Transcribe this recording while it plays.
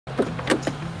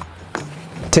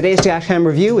Today's dashcam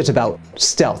review is about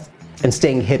stealth and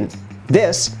staying hidden.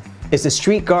 This is the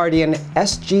Street Guardian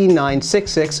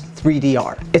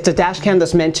SG9663DR. It's a dashcam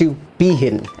that's meant to be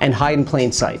hidden and hide in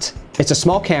plain sight. It's a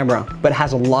small camera, but it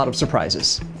has a lot of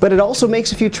surprises. But it also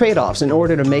makes a few trade-offs in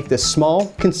order to make this small,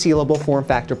 concealable form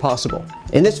factor possible.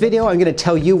 In this video, I'm going to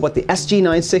tell you what the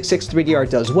SG9663DR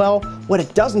does well, what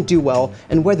it doesn't do well,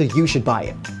 and whether you should buy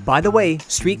it. By the way,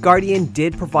 Street Guardian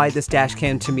did provide this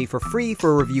dashcam to me for free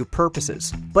for review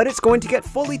purposes, but it's going to get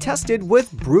fully tested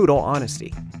with brutal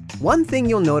honesty. One thing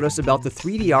you'll notice about the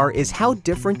 3DR is how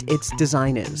different its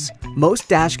design is. Most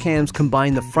dashcams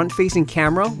combine the front-facing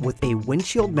camera with a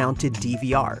windshield-mounted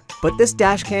DVR, but this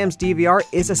dashcam's DVR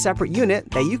is a separate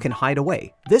unit that you can hide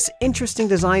away. This interesting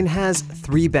design has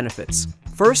three benefits.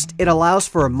 First, it allows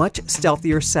for a much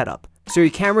stealthier setup, so your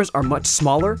cameras are much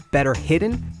smaller, better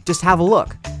hidden. Just have a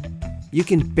look. You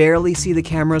can barely see the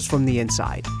cameras from the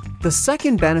inside. The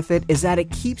second benefit is that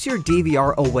it keeps your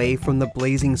DVR away from the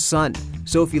blazing sun.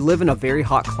 So if you live in a very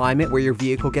hot climate where your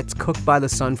vehicle gets cooked by the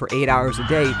sun for 8 hours a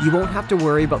day, you won't have to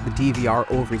worry about the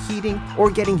DVR overheating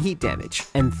or getting heat damage.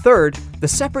 And third, the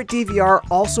separate DVR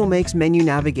also makes menu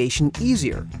navigation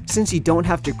easier, since you don't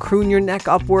have to croon your neck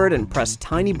upward and press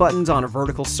tiny buttons on a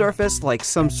vertical surface like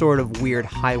some sort of weird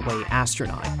highway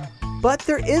astronaut. But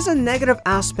there is a negative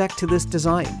aspect to this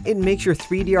design. It makes your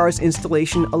 3DR's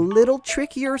installation a little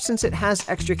trickier since it has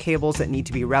extra cables that need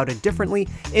to be routed differently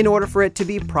in order for it to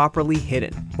be properly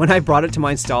hidden. When I brought it to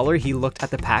my installer, he looked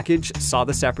at the package, saw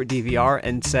the separate DVR,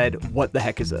 and said, "What the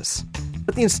heck is this?"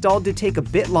 But the install did take a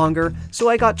bit longer, so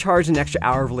I got charged an extra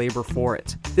hour of labor for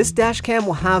it. This dashcam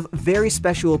will have very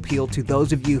special appeal to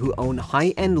those of you who own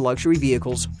high-end luxury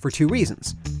vehicles for two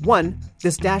reasons. One,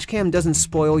 this dashcam doesn't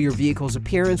spoil your vehicle's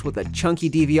appearance with a chunky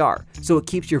DVR, so it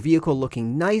keeps your vehicle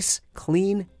looking nice,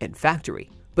 clean, and factory.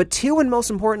 But two, and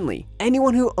most importantly,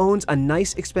 anyone who owns a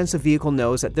nice expensive vehicle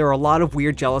knows that there are a lot of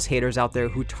weird jealous haters out there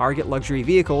who target luxury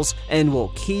vehicles and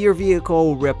will key your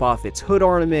vehicle, rip off its hood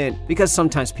ornament, because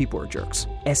sometimes people are jerks.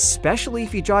 Especially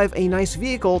if you drive a nice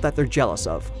vehicle that they're jealous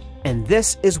of. And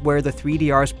this is where the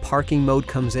 3DR's parking mode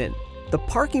comes in. The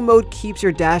parking mode keeps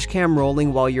your dashcam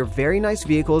rolling while your very nice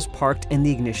vehicle is parked and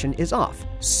the ignition is off.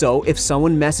 So if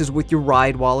someone messes with your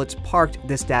ride while it's parked,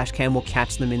 this dashcam will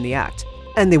catch them in the act.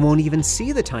 And they won't even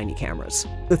see the tiny cameras.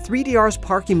 The 3DR's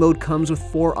parking mode comes with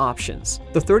four options.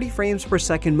 The 30 frames per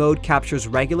second mode captures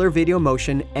regular video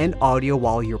motion and audio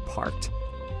while you're parked.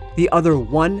 The other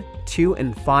 1, 2,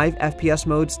 and 5 FPS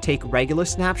modes take regular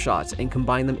snapshots and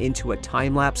combine them into a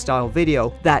time-lapse style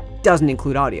video that doesn't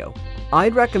include audio.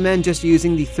 I'd recommend just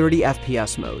using the 30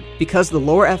 FPS mode, because the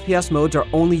lower FPS modes are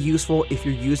only useful if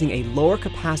you're using a lower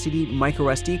capacity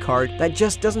microSD card that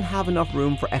just doesn't have enough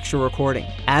room for extra recording.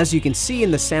 As you can see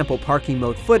in the sample parking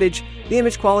mode footage, the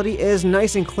image quality is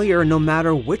nice and clear no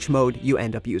matter which mode you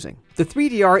end up using. The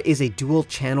 3DR is a dual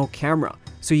channel camera,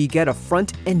 so you get a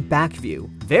front and back view.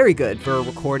 Very good for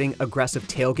recording aggressive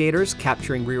tailgaters,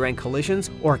 capturing rear-end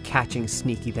collisions, or catching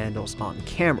sneaky vandals on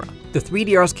camera. The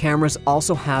 3DR's cameras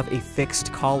also have a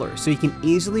fixed collar, so you can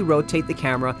easily rotate the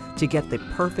camera to get the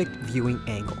perfect viewing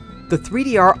angle. The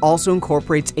 3DR also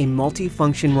incorporates a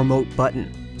multi-function remote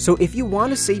button, so if you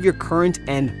want to save your current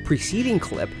and preceding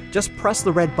clip, just press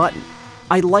the red button.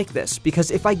 I like this because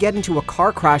if I get into a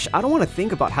car crash, I don't want to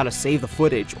think about how to save the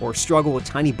footage or struggle with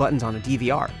tiny buttons on a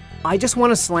DVR. I just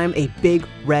want to slam a big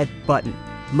red button.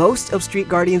 Most of Street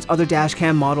Guardian's other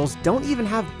dashcam models don't even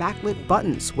have backlit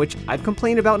buttons, which I've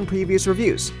complained about in previous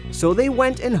reviews. So they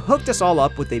went and hooked us all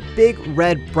up with a big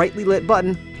red brightly lit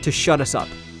button to shut us up,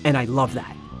 and I love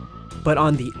that. But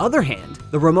on the other hand,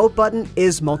 the remote button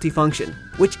is multifunction,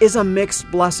 which is a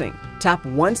mixed blessing. Tap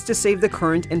once to save the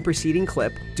current and preceding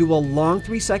clip, do a long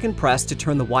 3-second press to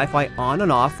turn the Wi-Fi on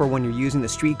and off for when you're using the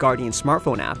Street Guardian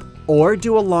smartphone app, or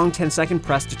do a long 10-second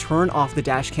press to turn off the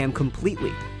dashcam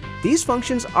completely. These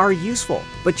functions are useful,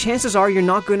 but chances are you're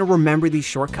not going to remember these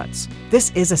shortcuts.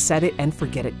 This is a set it and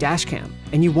forget it dashcam,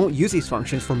 and you won't use these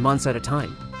functions for months at a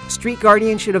time. Street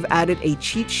Guardian should have added a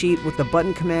cheat sheet with the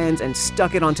button commands and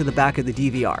stuck it onto the back of the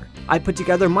DVR. I put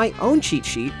together my own cheat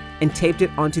sheet and taped it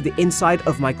onto the inside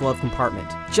of my glove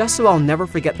compartment, just so I'll never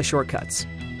forget the shortcuts.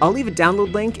 I'll leave a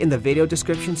download link in the video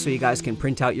description so you guys can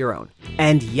print out your own.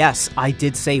 And yes, I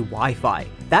did say Wi-Fi.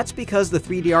 That's because the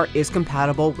 3DR is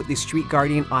compatible with the Street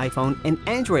Guardian iPhone and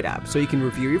Android app, so you can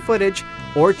review your footage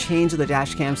or change the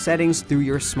dashcam settings through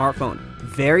your smartphone.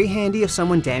 Very handy if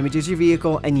someone damages your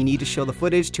vehicle and you need to show the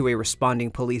footage to a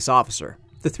responding police officer.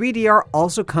 The 3DR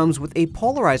also comes with a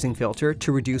polarizing filter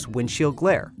to reduce windshield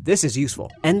glare. This is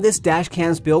useful. And this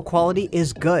dashcam's build quality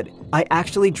is good. I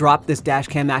actually dropped this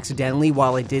dashcam accidentally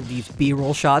while I did these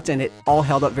B-roll shots, and it all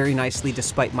held up very nicely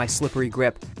despite my slippery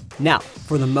grip. Now,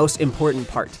 for the most important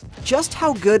part. Just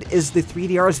how good is the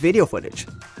 3DR's video footage?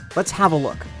 Let's have a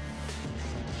look.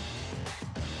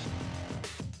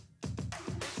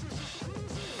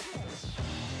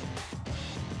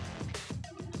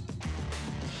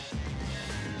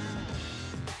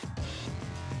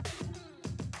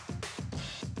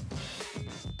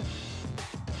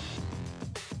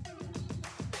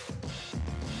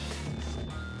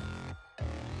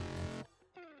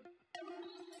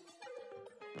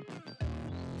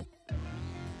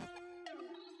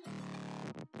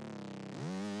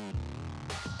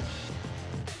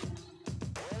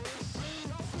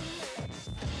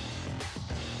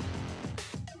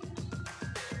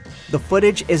 The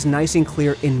footage is nice and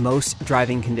clear in most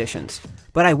driving conditions,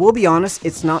 but I will be honest,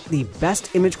 it's not the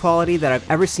best image quality that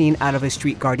I've ever seen out of a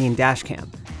Street Guardian dashcam.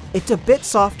 It's a bit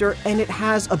softer and it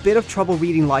has a bit of trouble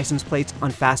reading license plates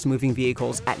on fast-moving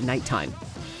vehicles at nighttime.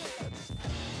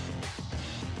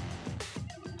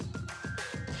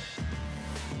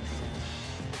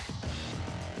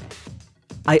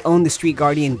 I own the Street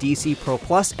Guardian DC Pro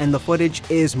Plus and the footage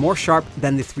is more sharp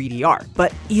than the 3DR,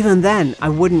 but even then, I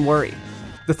wouldn't worry.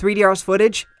 The 3DR's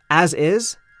footage, as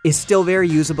is still very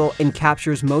usable and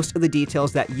captures most of the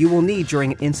details that you will need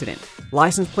during an incident.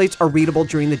 License plates are readable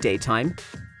during the daytime,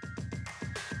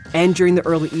 and during the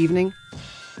early evening,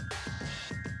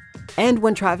 and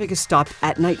when traffic is stopped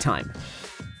at nighttime.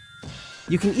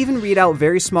 You can even read out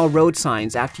very small road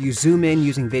signs after you zoom in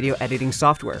using video editing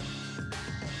software.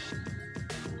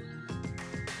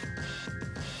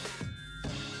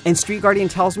 And Street Guardian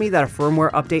tells me that a firmware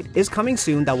update is coming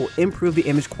soon that will improve the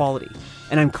image quality,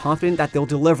 and I'm confident that they'll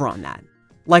deliver on that.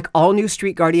 Like all new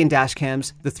Street Guardian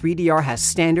dashcams, the 3DR has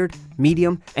standard,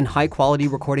 medium, and high quality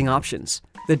recording options.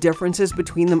 The differences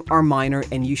between them are minor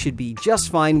and you should be just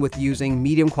fine with using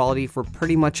medium quality for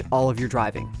pretty much all of your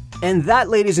driving. And that,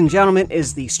 ladies and gentlemen,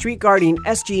 is the Street Guardian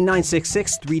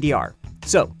SG9663DR.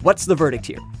 So, what's the verdict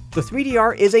here? The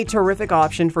 3DR is a terrific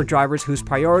option for drivers whose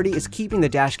priority is keeping the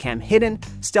dashcam hidden,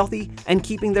 stealthy, and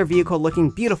keeping their vehicle looking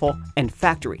beautiful and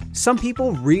factory. Some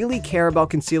people really care about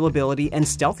concealability and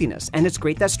stealthiness, and it's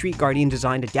great that Street Guardian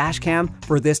designed a dashcam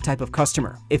for this type of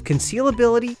customer. If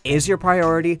concealability is your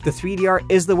priority, the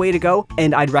 3DR is the way to go,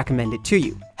 and I'd recommend it to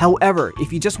you. However,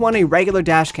 if you just want a regular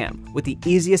dashcam with the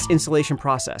easiest installation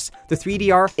process, the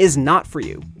 3DR is not for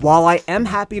you. While I am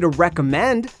happy to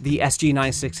recommend the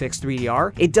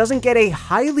SG9663DR, it doesn't get a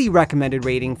highly recommended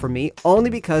rating from me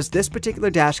only because this particular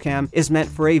dashcam is meant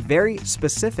for a very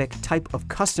specific type of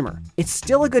customer. It's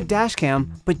still a good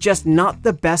dashcam, but just not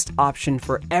the best option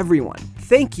for everyone.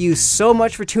 Thank you so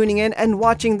much for tuning in and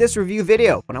watching this review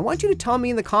video. And I want you to tell me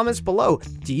in the comments below,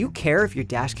 do you care if your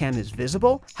dashcam is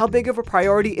visible? How big of a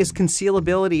priority is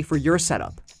concealability for your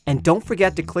setup? And don't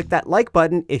forget to click that like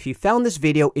button if you found this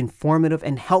video informative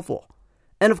and helpful.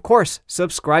 And of course,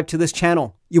 subscribe to this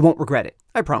channel. You won't regret it,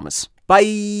 I promise.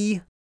 Bye!